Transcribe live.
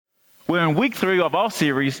We're in week 3 of our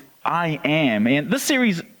series, I Am. And this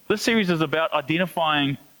series is about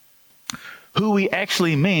identifying who we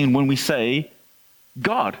actually mean when we say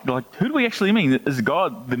God. Like, who do we actually mean? Is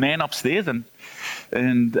God the man upstairs?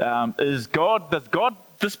 And does God,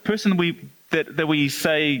 this person that we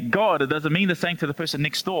say God, does it mean the same to the person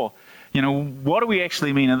next door? You know, what do we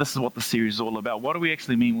actually mean? And this is what the series is all about. What do we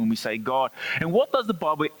actually mean when we say God? And what does the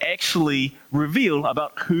Bible actually reveal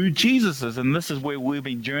about who Jesus is? And this is where we've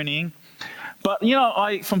been journeying. But, you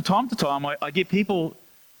know, from time to time, I get people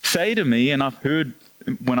say to me, and I've heard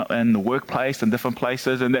in the workplace and different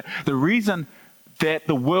places, and the reason that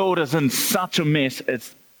the world is in such a mess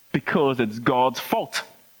is because it's God's fault.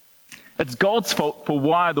 It's God's fault for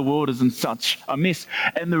why the world is in such a mess.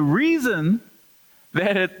 And the reason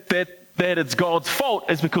that it's God's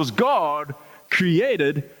fault is because God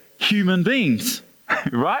created human beings,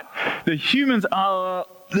 right? The humans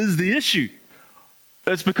is the issue.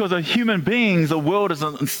 It's because of human beings the world is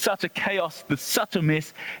in such a chaos, there's such a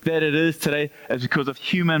mess that it is today. It's because of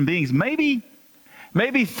human beings. Maybe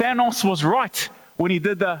Thanos was right when he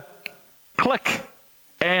did the click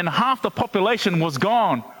and half the population was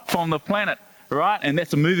gone from the planet, right? And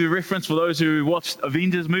that's a movie reference for those who watched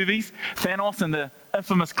Avengers movies. Thanos and the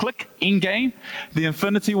infamous click, Endgame, the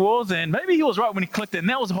Infinity Wars, and maybe he was right when he clicked it. And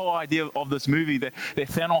that was the whole idea of this movie, that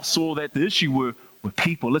Thanos saw that the issue were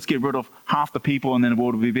people. Let's get rid of half the people and then the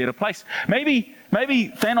world will be a better place. Maybe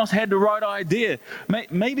Thanos had the right idea.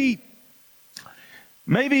 Maybe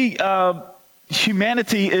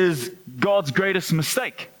humanity is God's greatest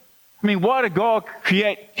mistake. I mean, why did God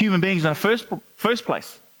create human beings in the first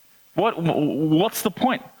place? What's the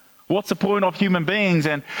point? What's the point of human beings?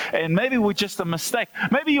 And maybe we're just a mistake.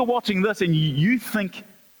 Maybe you're watching this and you think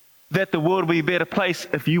that the world would be a better place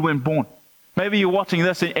if you weren't born. Maybe you're watching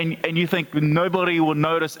this and you think nobody will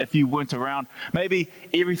notice if you weren't around. Maybe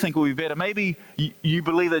everything will be better. Maybe you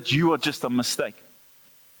believe that you are just a mistake.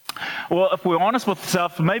 Well, if we're honest with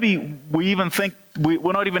ourselves, maybe we even think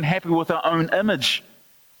we're not even happy with our own image.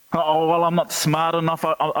 Oh, well, I'm not smart enough.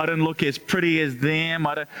 I don't look as pretty as them.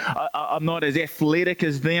 I'm not as athletic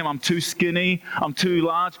as them. I'm too skinny. I'm too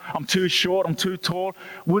large. I'm too short. I'm too tall.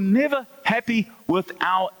 We're never happy with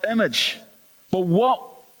our image. But what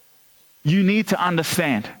you need to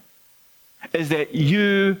understand is that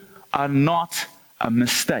you are not a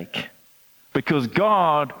mistake, because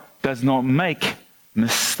God does not make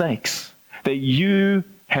mistakes, that you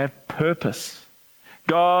have purpose.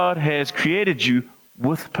 God has created you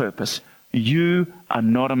with purpose. You are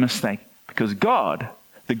not a mistake, because God,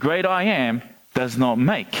 the great I Am, does not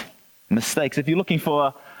make mistakes. If you're looking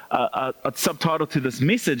for a subtitle to this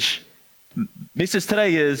message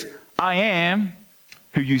today is, I am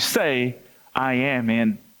who you say I am.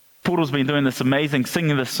 And Portal's been doing this amazing,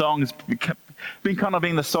 singing this song. It's been kind of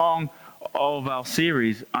being the song of our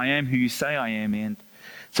series, I am who you say I am. And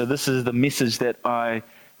so this is the message that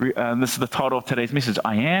this is the title of today's message,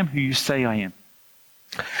 I am who you say I am.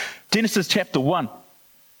 Genesis chapter 1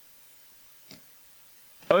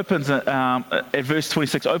 opens at verse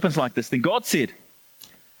 26, opens like this. Then God said,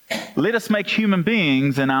 let us make human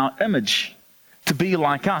beings in our image to be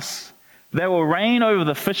like us. They will reign over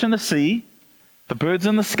the fish in the sea, the birds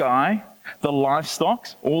in the sky, the livestock,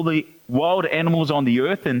 all the wild animals on the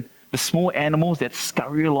earth, and the small animals that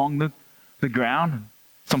scurry along the ground.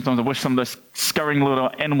 Sometimes I wish some of those scurrying little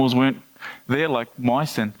animals weren't there, like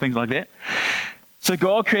mice and things like that. So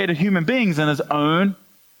God created human beings in his own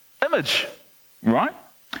image, right?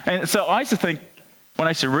 And so I used to think, when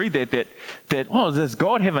I used to read that does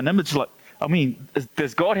God have an image like,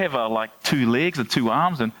 does God have like 2 legs and 2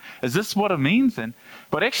 arms? And is this what it means?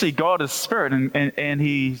 But actually God is spirit and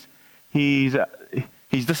he's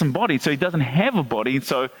disembodied, so he doesn't have a body. And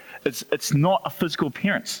so it's not a physical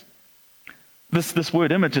appearance. This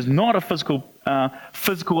word image is not a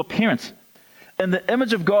physical appearance. In the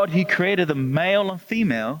image of God, he created them, male and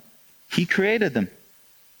female. He created them.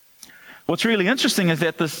 What's really interesting is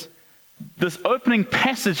that this opening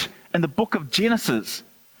passage in the book of Genesis,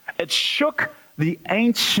 it shook the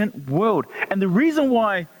ancient world. And the reason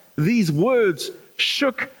why these words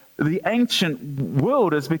shook the ancient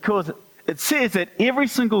world is because it says that every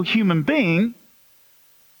single human being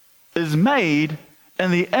is made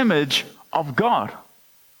in the image of God,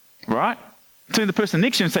 right? Turn to the person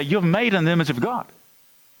next to you and say, you're made in the image of God,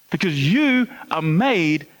 because you are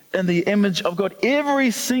made in the image of God,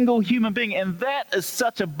 every single human being. And that is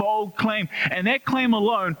such a bold claim. And that claim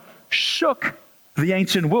alone shook the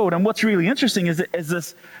ancient world. And what's really interesting is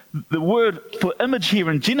the word for image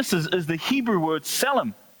here in Genesis is the Hebrew word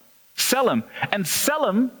Tselem. Tselem. And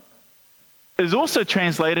Tselem is also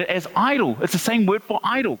translated as idol. It's the same word for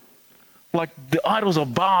idol. Like the idols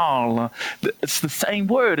of Baal. It's the same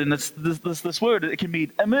word, and it's this word. It can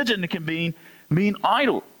mean image and it can mean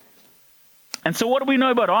idol. And so what do we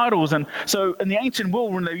know about idols? And so in the ancient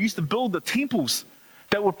world, when they used to build the temples,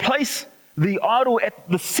 they would place the idol at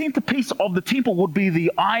the centerpiece of the temple would be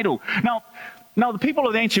the idol. Now the people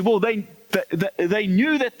of the ancient world, they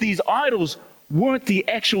knew that these idols weren't the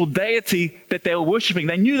actual deity that they were worshiping.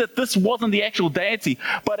 They knew that this wasn't the actual deity,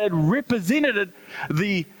 but it represented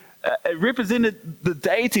the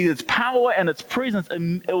deity, its power and its presence.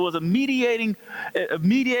 And it was mediated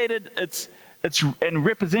and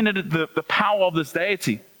represented the power of this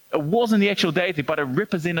deity. It wasn't the actual deity, but it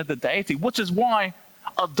represented the deity, which is why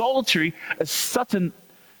idolatry is such an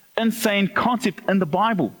insane concept in the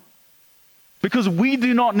Bible. Because we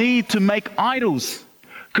do not need to make idols,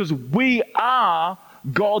 because we are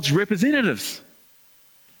God's representatives.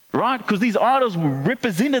 Right? Because these idols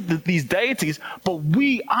represented these deities, but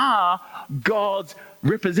we are God's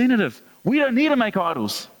representatives. We don't need to make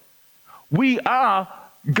idols. We are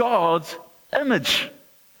God's image.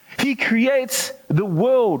 He creates the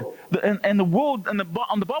world, and the world, and the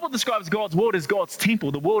Bible describes God's world as God's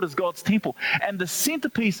temple. The world is God's temple, and the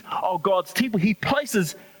centerpiece of God's temple, He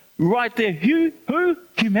places right there. Who?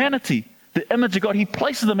 Humanity, the image of God. He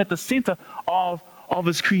places them at the center of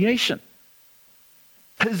His creation.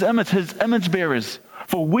 His image bearers.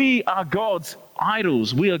 For we are God's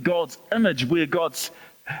idols. We are God's image. We are God's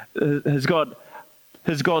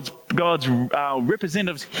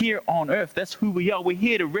representatives here on earth. That's who we are. We're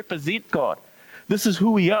here to represent God. This is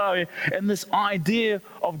who we are. And this idea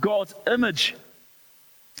of God's image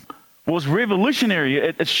was revolutionary.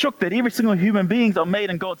 It shook that every single human beings are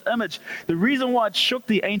made in God's image. The reason why it shook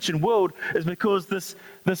the ancient world is because this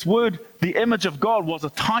word, the image of God, was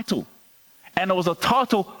a title. And it was a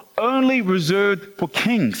title only reserved for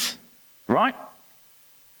kings, right?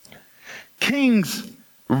 Kings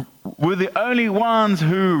were the only ones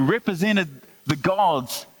who represented the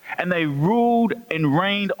gods, and they ruled and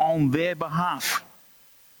reigned on their behalf.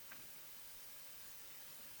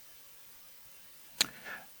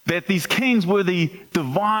 That these kings were the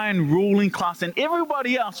divine ruling class, and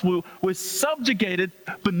everybody else were subjugated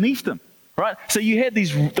beneath them. Right? So you had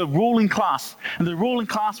the ruling class, and the ruling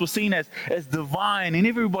class was seen as divine, and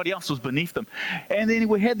everybody else was beneath them. And then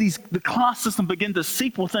we had the class system begin to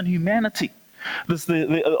seep within humanity.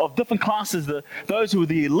 Of different classes, those who were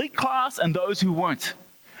the elite class and those who weren't.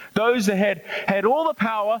 Those that had all the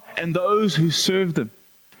power and those who served them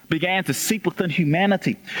began to seep within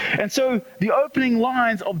humanity. And so the opening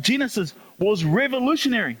lines of Genesis was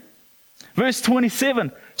revolutionary. Verse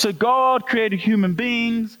 27, so God created human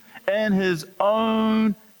beings in His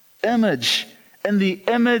own image. In the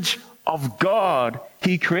image of God,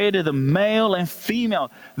 He created the male and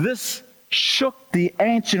female. This shook the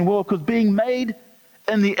ancient world, because being made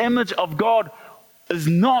in the image of God is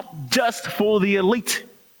not just for the elite,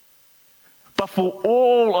 but for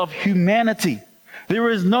all of humanity. There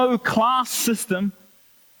is no class system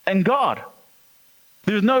in God.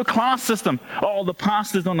 There is no class system. Oh, the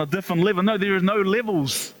pastor's on a different level. No, there is no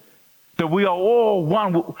levels. That we are all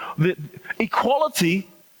one. Equality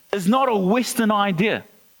is not a Western idea.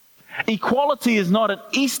 Equality is not an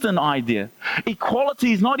Eastern idea.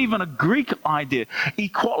 Equality is not even a Greek idea.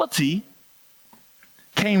 Equality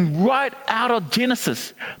came right out of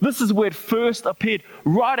Genesis. This is where it first appeared,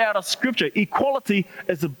 right out of Scripture. Equality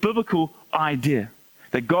is a biblical idea,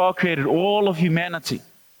 that God created all of humanity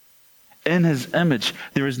in His image.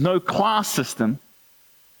 There is no class system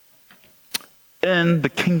in the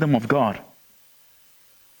kingdom of God.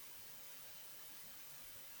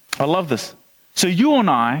 I love this. So you and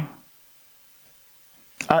I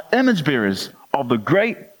are image bearers of the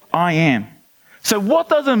great I Am. So what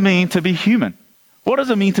does it mean to be human? What does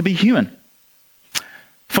it mean to be human?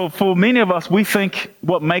 For many of us, we think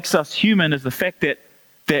what makes us human is the fact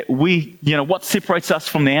that we, what separates us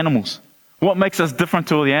from the animals. What makes us different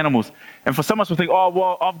to all the animals? And for some of us, we think, oh,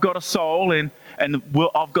 well, I've got a soul and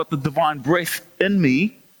I've got the divine breath in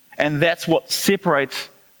me, and that's what separates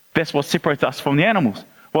us from the animals.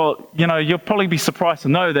 Well, you'll probably be surprised to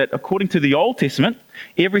know that according to the Old Testament,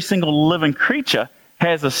 every single living creature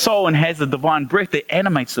has a soul and has a divine breath that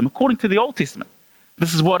animates them, according to the Old Testament.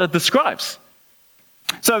 This is what it describes.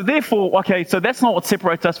 So therefore, so that's not what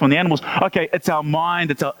separates us from the animals. Okay, it's our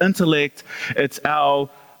mind, it's our intellect, it's our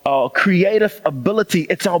creative ability,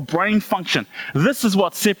 it's our brain function. This is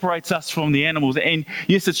what separates us from the animals. And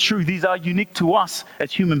yes, it's true, these are unique to us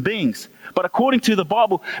as human beings. But according to the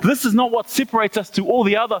Bible, this is not what separates us to all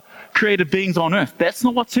the other created beings on earth. That's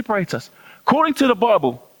not what separates us. According to the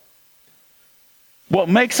Bible, what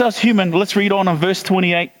makes us human, let's read on in verse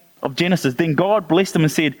 28 of Genesis. Then God blessed them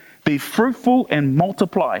and said, "Be fruitful and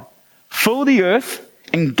multiply. Fill the earth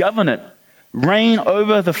and govern it. Reign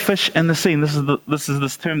over the fish in the sea." And this is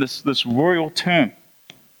this term, this royal term.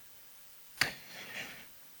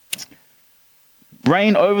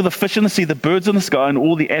 Reign over the fish in the sea, the birds in the sky, and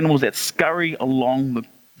all the animals that scurry along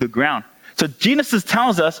the ground. So Genesis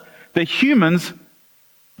tells us that humans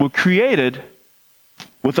were created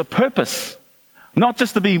with a purpose. Not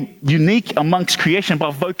just to be unique amongst creation,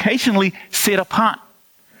 but vocationally set apart.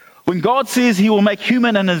 When God says he will make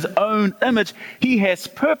human in his own image, he has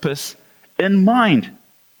purpose in mind.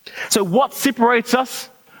 So what separates us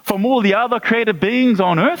from all the other created beings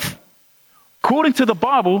on earth? According to the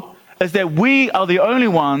Bible, is that we are the only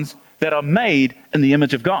ones that are made in the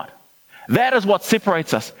image of God. That is what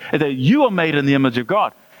separates us, is that you are made in the image of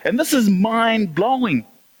God. And this is mind-blowing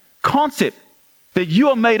concept, that you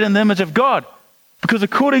are made in the image of God. Because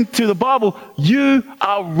according to the Bible, you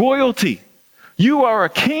are royalty. You are a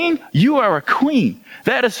king, you are a queen.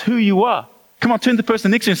 That is who you are. Come on, turn to the person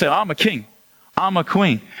next to you and say, "I'm a king, I'm a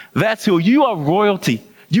queen." That's who you are, royalty.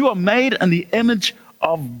 You are made in the image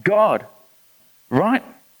of God, right?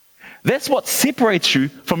 That's what separates you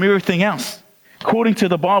from everything else, according to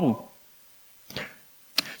the Bible.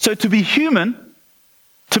 So to be human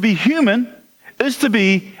is to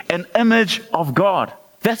be an image of God.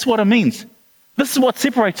 That's what it means. This is what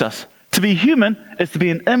separates us. To be human is to be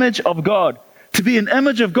an image of God. To be an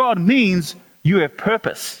image of God means you have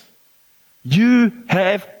purpose. You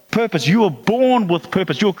have purpose. You were born with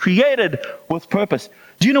purpose. You were created with purpose.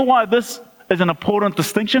 Do you know why this is an important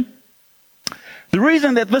distinction? The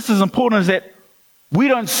reason that this is important is that we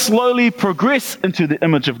don't slowly progress into the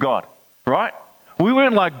image of God, right? We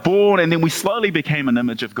weren't like born and then we slowly became an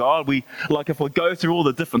image of God. If we go through all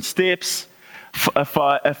the different steps, if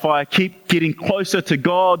I keep getting closer to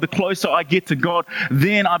God, the closer I get to God,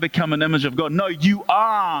 then I become an image of God. No, you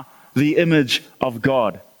are the image of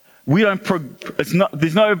God. There's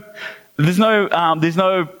no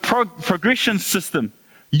progression system.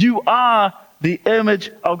 You are the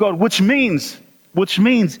image of God, which means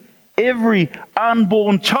every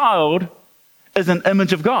unborn child is an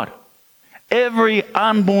image of God. Every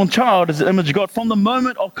unborn child is an image of God from the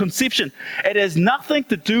moment of conception. It has nothing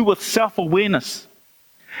to do with self-awareness.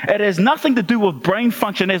 It has nothing to do with brain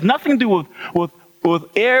function. It has nothing to do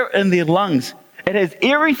with air in their lungs. It has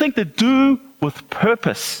everything to do with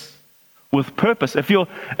purpose. With purpose. If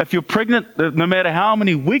you're pregnant, no matter how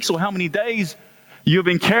many weeks or how many days you've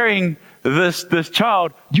been carrying this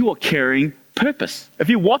child, you are carrying purpose. If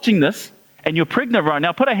you're watching this and you're pregnant right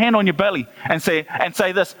now, put a hand on your belly and say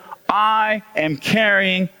this: "I am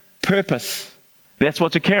carrying purpose." That's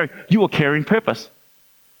what you're carrying. You are carrying purpose.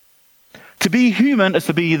 To be human is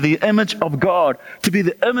to be the image of God. To be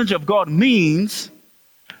the image of God means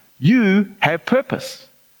you have purpose.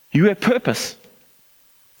 You have purpose.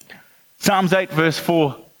 Psalms 8 verse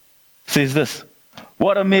 4 says this: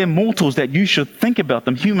 "What are mere mortals that you should think about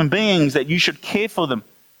them, human beings that you should care for them?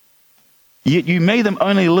 Yet you made them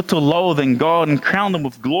only a little lower than God and crowned them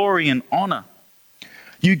with glory and honor.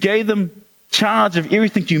 You gave them charge of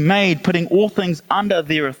everything you made, putting all things under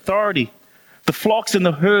their authority. The flocks and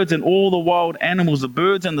the herds and all the wild animals, the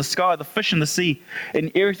birds in the sky, the fish in the sea,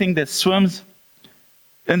 and everything that swims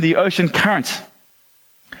in the ocean currents."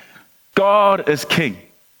 God is king.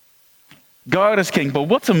 God is king. But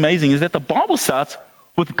what's amazing is that the Bible starts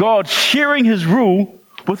with God sharing his rule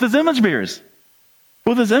with his image bearers.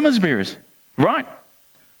 With his image bearers, right?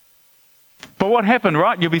 But what happened,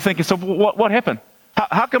 right? You'll be thinking, so what happened?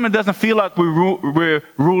 How come it doesn't feel like we're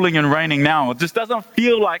ruling and reigning now? It just doesn't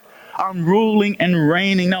feel like I'm ruling and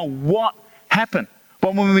reigning now. What happened?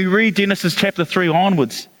 But when we read Genesis chapter 3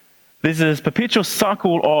 onwards, there's this perpetual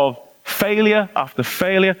cycle of failure after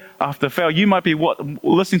failure after failure. You might be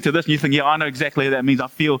listening to this and you think, "Yeah, I know exactly what that means. I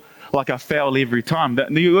feel like I fail every time." Do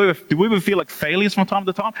we ever feel like failures from time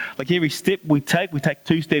to time? Like every step we take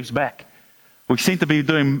 2 steps back. We seem to be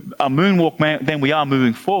doing a moonwalk, then we are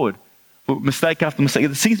moving forward. Mistake after mistake.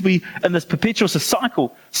 It seems to be in this perpetual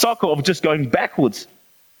cycle of just going backwards.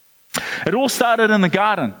 It all started in the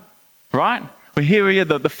garden, right? We hear here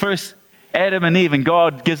the first Adam and Eve, and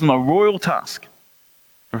God gives them a royal task.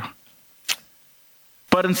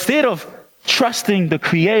 But instead of trusting the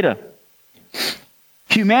Creator,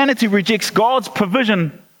 humanity rejects God's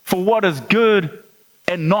provision for what is good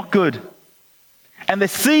and not good. And they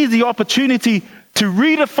seize the opportunity to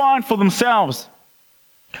redefine for themselves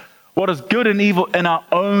what is good and evil in our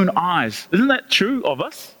own eyes. Isn't that true of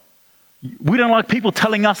us? We don't like people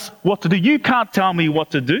telling us what to do. You can't tell me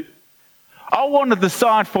what to do. I want to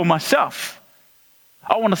decide for myself.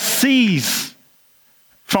 I want to seize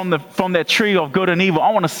from that tree of good and evil.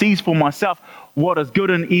 I want to seize for myself what is good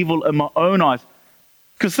and evil in my own eyes.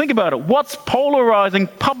 Because think about it. What's polarizing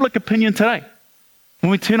public opinion today? When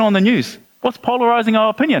we turn on the news, what's polarizing our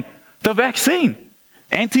opinion? The vaccine.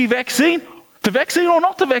 Anti-vaccine? The vaccine or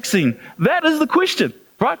not the vaccine? That is the question,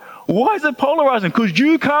 right? Why is it polarizing? Because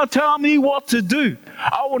you can't tell me what to do.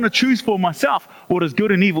 I want to choose for myself what is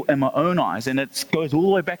good and evil in my own eyes. And it goes all the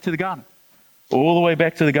way back to the garden. All the way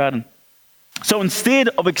back to the garden. So instead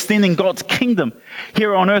of extending God's kingdom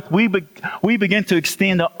here on earth, we begin to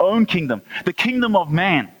extend our own kingdom, the kingdom of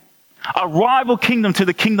man, a rival kingdom to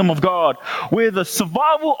the kingdom of God, where the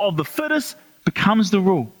survival of the fittest becomes the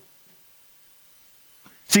rule.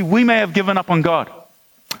 See, we may have given up on God.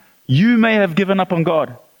 You may have given up on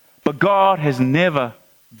God, but God has never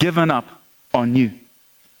given up on you,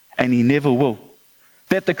 and He never will.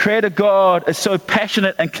 That the Creator God is so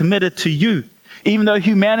passionate and committed to you, even though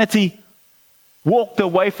humanity walked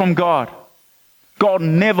away from God, God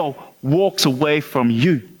never walks away from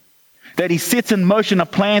you. That He sets in motion a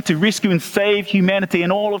plan to rescue and save humanity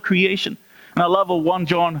and all of creation. And I love what 1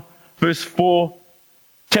 John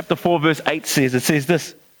chapter 4, verse 8 says. It says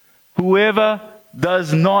this: whoever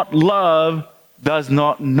does not love does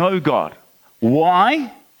not know God.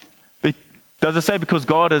 Why? Does it say because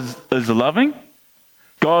God is loving?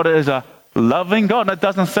 God is a loving God? No, it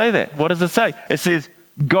doesn't say that. What does it say? It says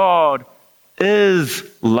God is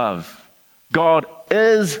love. God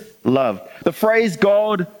is love. The phrase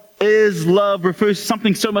God is love refers to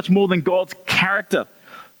something so much more than God's character.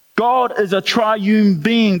 God is a triune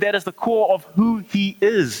being. That is the core of who He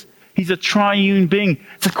is. He's a triune being.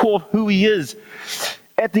 It's the core of who He is.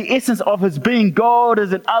 At the essence of His being, God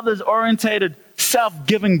is an others-orientated,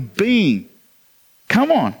 self-giving being.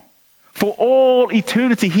 Come on. For all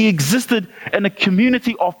eternity, He existed in a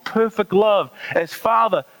community of perfect love as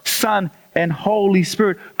Father, Son, and Holy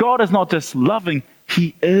Spirit. God is not just loving,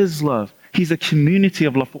 He is love. He's a community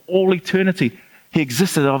of love for all eternity. He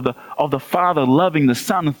existed of the Father loving the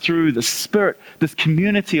Son through the Spirit, this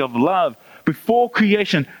community of love. Before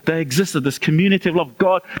creation, they existed, this community of love.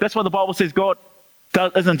 God, that's why the Bible says God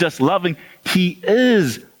isn't just loving, He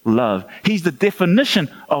is love. He's the definition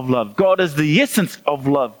of love. God is the essence of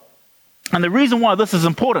love. And the reason why this is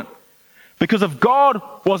important, because if God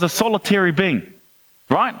was a solitary being,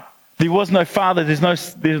 right? There was no Father, there's no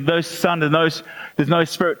Son, there's no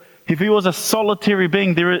Spirit. If He was a solitary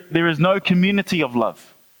being, there is no community of love.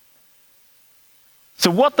 So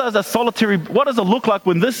what does it look like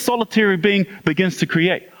when this solitary being begins to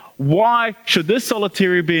create? Why should this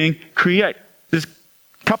solitary being create? There's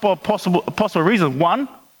a couple of possible reasons. One,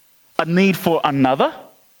 a need for another,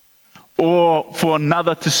 or for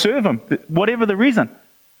another to serve him, whatever the reason.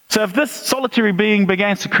 So if this solitary being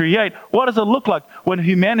begins to create, what does it look like when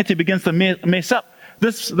humanity begins to mess up?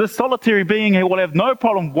 This solitary being will have no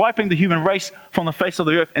problem wiping the human race from the face of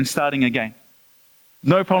the earth and starting again.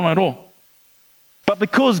 No problem at all. But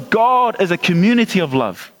because God is a community of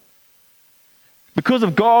love, because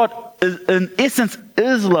of God in essence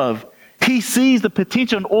is love, He sees the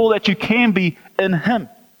potential in all that you can be in Him.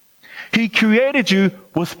 He created you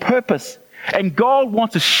with purpose. And God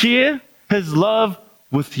wants to share His love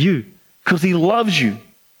with you because He loves you.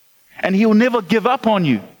 And He will never give up on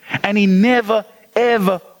you. And He never,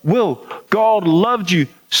 ever will. God loved you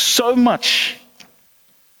so much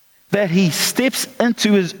that He steps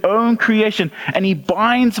into His own creation and He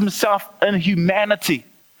binds Himself in humanity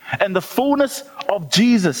and the fullness of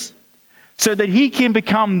Jesus so that He can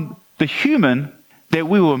become the human that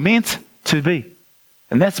we were meant to be.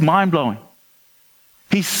 And that's mind-blowing.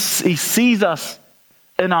 He sees us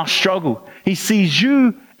in our struggle. He sees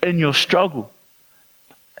you in your struggle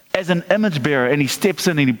as an image bearer, and He steps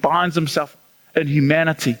in and He binds Himself in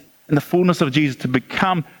humanity, in the fullness of Jesus, to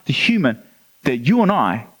become the human that you and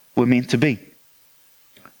I were meant to be.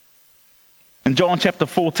 In John chapter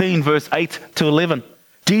 14, verse 8 to 11,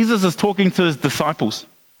 Jesus is talking to His disciples.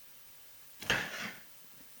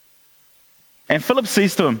 And Philip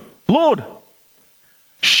says to Him, "Lord,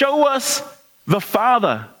 show us the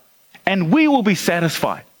Father, and we will be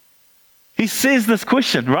satisfied." He says this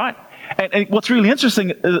question, right? And what's really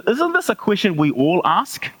interesting, isn't this a question we all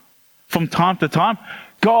ask from time to time?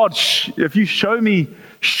 God, if you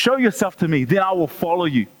show yourself to me, then I will follow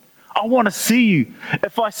you. I want to see you.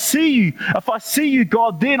 If I see you,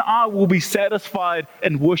 God, then I will be satisfied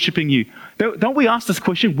in worshiping you. Don't we ask this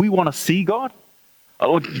question? We want to see God.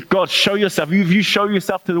 Oh, God, show yourself. If you show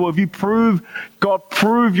yourself to the world, if you prove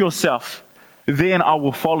yourself, then I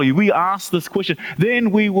will follow you. We ask this question, then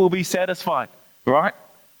we will be satisfied, right?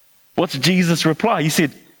 What's Jesus' reply? He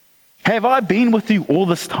said, "Have I been with you all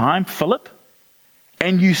this time, Philip?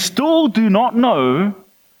 and you still do not know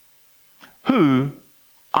who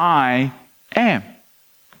I am.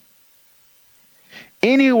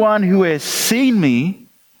 Anyone who has seen me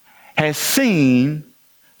has seen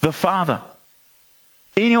the Father.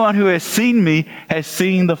 Anyone who has seen me has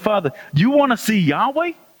seen the Father. You want to see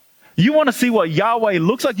Yahweh? You want to see what Yahweh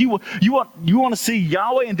looks like? You want to see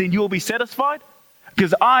Yahweh and then you will be satisfied?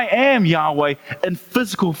 Because I am Yahweh in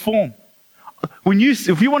physical form.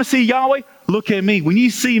 If you want to see Yahweh, look at me. When you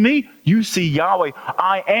see me, you see Yahweh.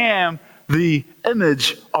 I am the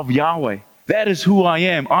image of Yahweh. That is who I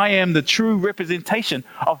am. I am the true representation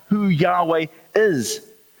of who Yahweh is.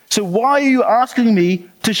 So why are you asking me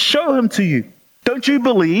to show him to you? Don't you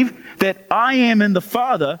believe that I am in the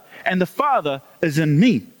Father and the Father is in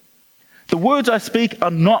me? The words I speak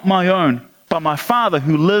are not my own, but my Father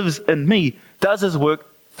who lives in me does his work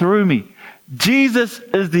through me. Jesus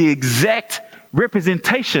is the exact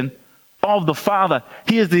representation of the Father.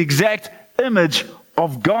 He is the exact image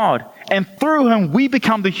of God. And through him, we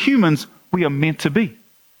become the humans we are meant to be.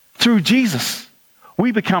 Through Jesus,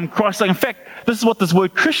 we become Christ-like. In fact, this is what this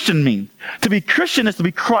word Christian means. To be Christian is to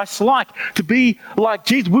be Christ-like, to be like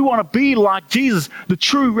Jesus. We want to be like Jesus, the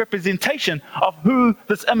true representation of who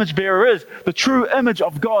this image bearer is. The true image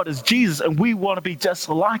of God is Jesus, and we want to be just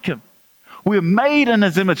like him. We're made in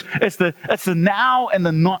his image. It's the now and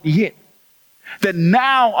the not yet. That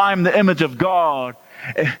now I'm the image of God,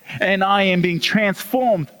 and I am being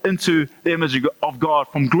transformed into the image of God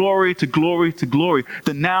from glory to glory to glory.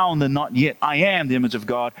 The now and the not yet. I am the image of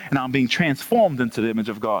God, and I'm being transformed into the image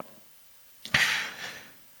of God.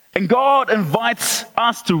 And God invites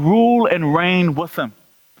us to rule and reign with him.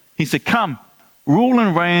 He said, come, rule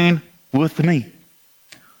and reign with me.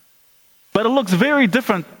 But it looks very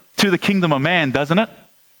different to the kingdom of man, doesn't it?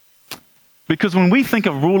 Because when we think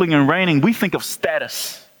of ruling and reigning, we think of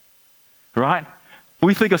status, right?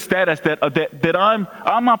 We think of status that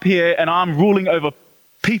I'm up here and I'm ruling over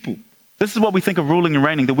people. This is what we think of ruling and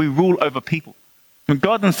reigning, that we rule over people. When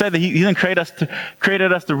God didn't say that, He didn't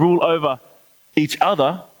created us to rule over each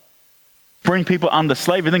other, bring people under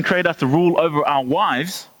slavery. He didn't create us to rule over our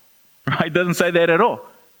wives, right? He doesn't say that at all,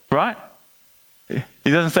 right?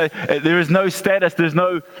 He doesn't say there is no status, there's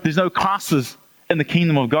no classes in the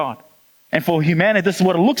kingdom of God. And for humanity, this is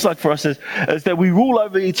what it looks like for us, is that we rule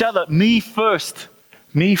over each other, me first.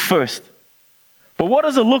 Me first. But what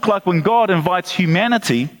does it look like when God invites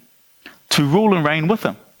humanity to rule and reign with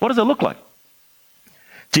him? What does it look like?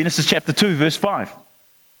 Genesis chapter 2, verse 5.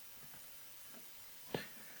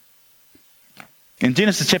 In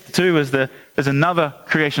Genesis chapter 2 is another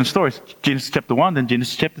creation story. Genesis chapter 1, then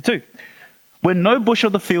Genesis chapter 2. When no bush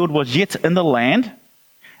of the field was yet in the land,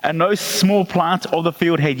 and no small plant of the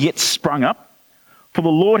field had yet sprung up, for the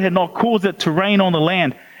Lord had not caused it to rain on the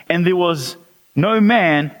land, and there was no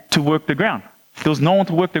man to work the ground. There was no one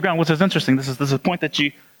to work the ground, which is interesting. This is a point that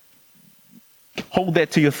you hold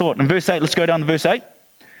that to your thought. In verse 8, let's go down to verse 8.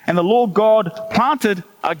 And the Lord God planted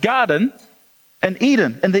a garden in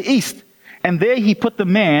Eden in the east, and there he put the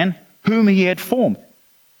man whom he had formed.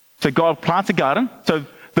 So God plants a garden. So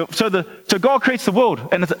God creates the world,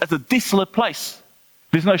 and it's a desolate place.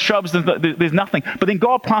 There's no shrubs, there's nothing. But then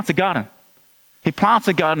God plants a garden. He plants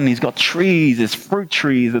a garden, he's got trees, there's fruit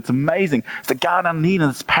trees, it's amazing. It's the garden of Eden,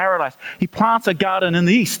 it's paradise. He plants a garden in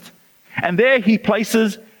the east. And there he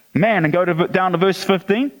places man. And go down to verse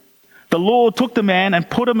 15. The Lord took the man and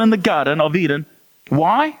put him in the garden of Eden.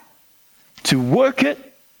 Why? To work it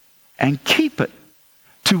and keep it.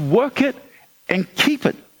 To work it and keep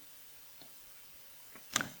it.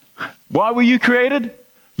 Why were you created?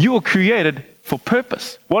 You were created for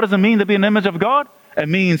purpose. What does it mean to be an image of God? It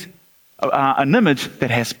means an image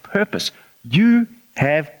that has purpose. You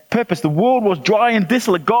have purpose. The world was dry and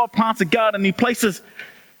desolate. God plants a garden. He places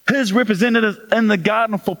his representatives in the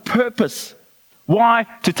garden for purpose. Why?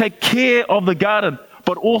 To take care of the garden,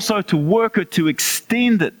 but also to work it, to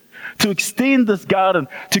extend it. To extend this garden,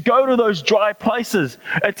 to go to those dry places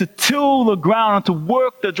and to till the ground and to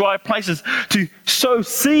work the dry places, to sow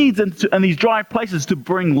seeds in these dry places, to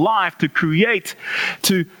bring life, to create,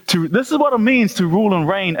 this is what it means to rule and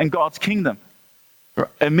reign in God's kingdom.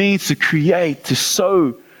 It means to create, to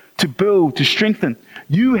sow, to build, to strengthen.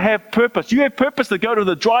 You have purpose. You have purpose to go to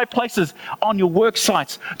the dry places on your work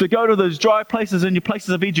sites, to go to those dry places in your places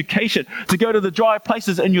of education, to go to the dry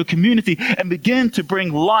places in your community and begin to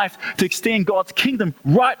bring life, to extend God's kingdom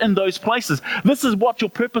right in those places. This is what your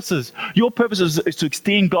purpose is. Your purpose is to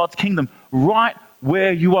extend God's kingdom right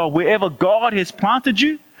where you are. Wherever God has planted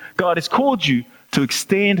you, God has called you to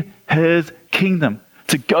extend his kingdom,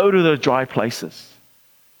 to go to those dry places,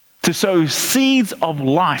 to sow seeds of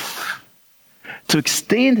life, to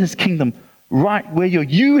extend his kingdom right where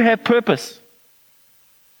you have purpose.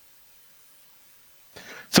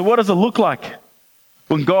 So what does it look like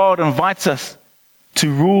when God invites us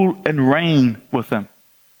to rule and reign with him?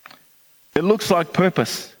 It looks like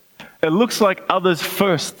purpose. It looks like others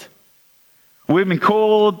first. We've been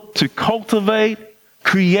called to cultivate,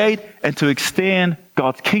 create, and to extend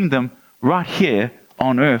God's kingdom right here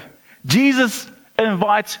on earth. Jesus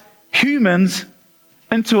invites humans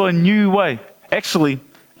into a new way. Actually,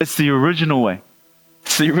 it's the original way.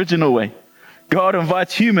 It's the original way. God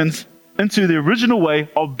invites humans into the original way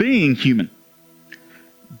of being human.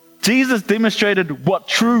 Jesus demonstrated what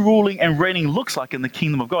true ruling and reigning looks like in the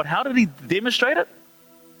kingdom of God. How did he demonstrate it?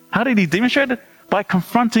 How did he demonstrate it? By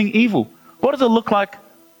confronting evil. What does it look like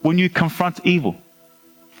when you confront evil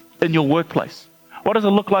in your workplace? What does it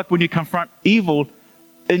look like when you confront evil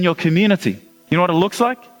in your community? You know what it looks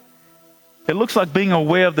like? It looks like being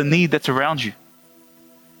aware of the need that's around you.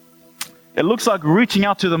 It looks like reaching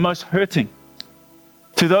out to the most hurting,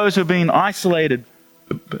 to those who are being isolated.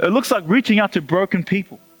 It looks like reaching out to broken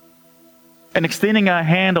people and extending a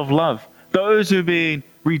hand of love, those who are being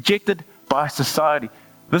rejected by society.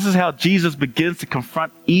 This is how Jesus begins to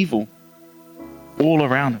confront evil all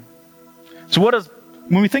around him. So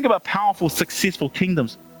when we think about powerful, successful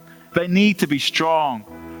kingdoms, they need to be strong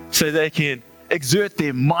so they can exert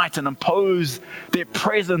their might and impose their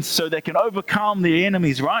presence so they can overcome their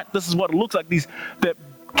enemies, right? This is what it looks like. The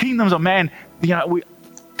kingdoms of man,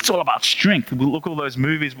 it's all about strength. We look at all those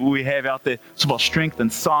movies we have out there. It's about strength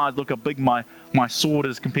and size. Look how big my sword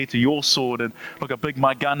is compared to your sword, and look how big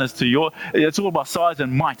my gun is to your. It's all about size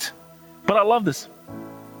and might. But I love this.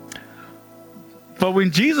 But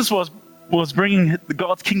when Jesus was bringing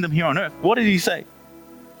God's kingdom here on earth, what did he say?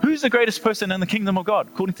 Who's the greatest person in the kingdom of God,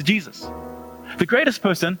 according to Jesus? The greatest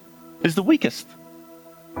person is the weakest.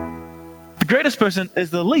 The greatest person is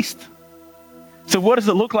the least. So what does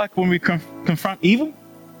it look like when we confront evil?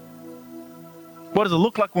 What does it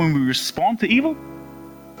look like when we respond to evil?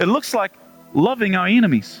 It looks like loving our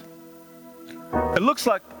enemies. It looks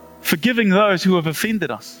like forgiving those who have offended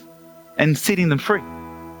us and setting them free.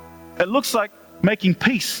 It looks like making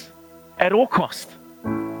peace at all cost.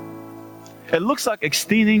 It looks like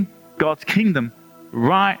extending God's kingdom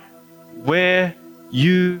right where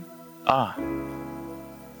you are.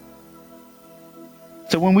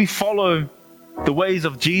 So when we follow the ways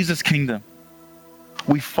of Jesus' kingdom,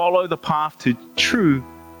 we follow the path to true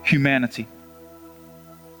humanity.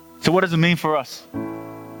 So what does it mean for us?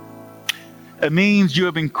 It means you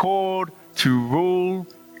have been called to rule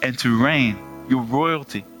and to reign. Your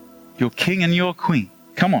royalty, your king and your queen.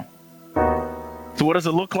 Come on. So what does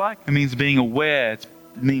it look like? It means being aware. It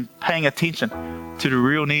means paying attention to the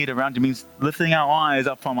real need around you. It means lifting our eyes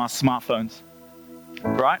up from our smartphones.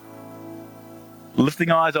 Right?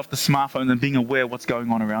 Lifting our eyes off the smartphone and being aware of what's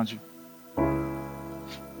going on around you.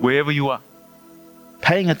 Wherever you are.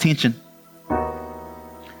 Paying attention.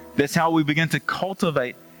 That's how we begin to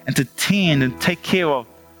cultivate and to tend and take care of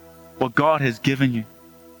what God has given you.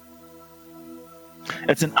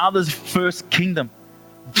 It's an others first kingdom.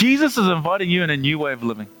 Jesus is inviting you in a new way of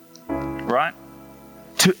living, right?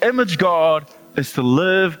 To image God is to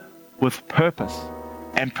live with purpose.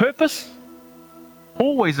 And purpose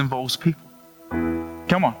always involves people.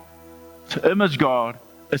 Come on. To image God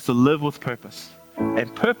is to live with purpose.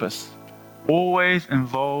 And purpose always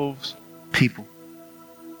involves people.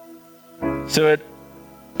 So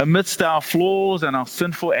amidst our flaws and our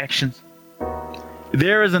sinful actions,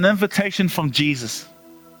 there is an invitation from Jesus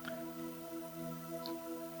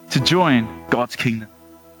to join God's kingdom.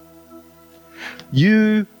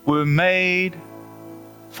 You were made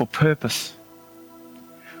for purpose.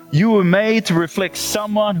 You were made to reflect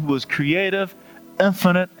someone who was creative,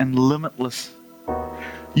 infinite, and limitless.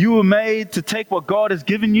 You were made to take what God has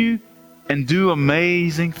given you and do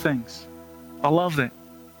amazing things. I love that.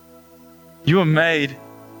 You were made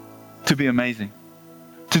to be amazing,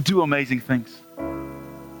 to do amazing things.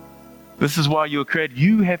 This is why you were created.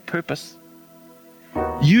 You have purpose.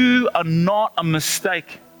 You are not a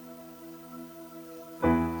mistake.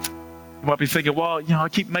 You might be thinking, well, I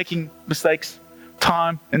keep making mistakes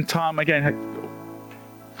time and time again.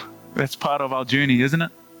 That's part of our journey, isn't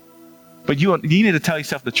it? But you need to tell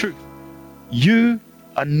yourself the truth. You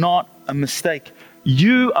are not a mistake.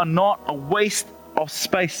 You are not a waste of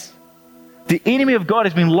space. The enemy of God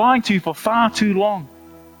has been lying to you for far too long.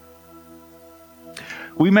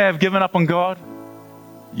 We may have given up on God.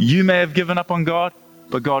 You may have given up on God.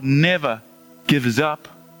 But God never gives up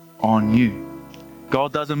on you.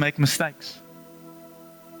 God doesn't make mistakes.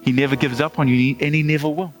 He never gives up on you, and He never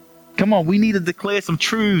will. Come on, we need to declare some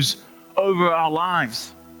truths over our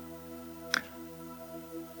lives.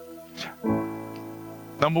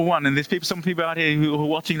 Number one, and there's some people out here who are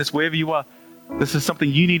watching this, wherever you are, this is something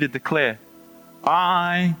you need to declare.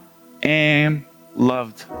 I am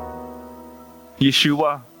loved.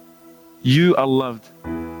 Yeshua, you are loved.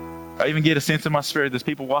 I even get a sense in my spirit, there's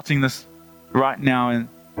people watching this right now, and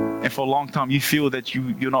for a long time you feel that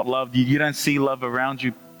you're not loved. You don't see love around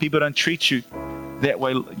you. People don't treat you that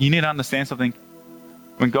way. You need to understand something.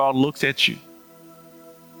 When God looks at you,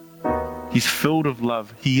 He's filled with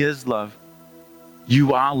love. He is love.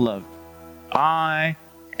 You are loved. I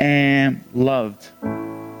am loved.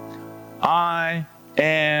 I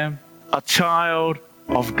am a child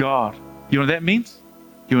of God. You know what that means?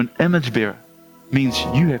 You're an image bearer. It means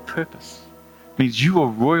you have purpose. It means you are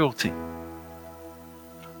royalty.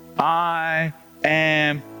 I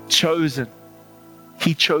am chosen.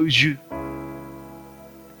 He chose you.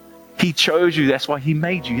 He chose you. That's why He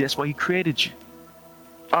made you. That's why He created you.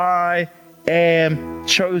 I am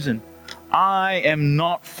chosen. I am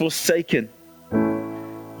not forsaken.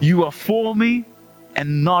 You are for me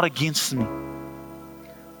and not against me.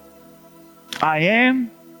 I am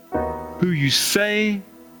who you say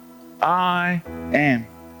I am.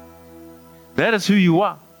 That is who you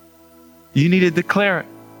are. You need to declare it.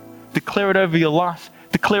 Declare it over your life.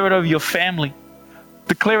 Declare it over your family.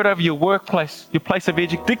 Declare it over your workplace, your place of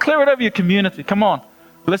education. Declare it over your community. Come on.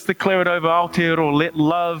 Let's declare it over Aotearoa. Let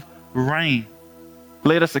love reign.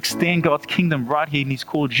 Let us extend God's kingdom right here, and He's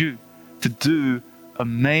called you to do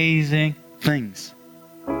amazing things.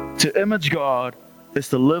 To image God is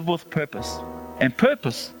to live with purpose. And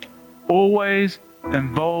purpose always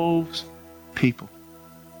involves people.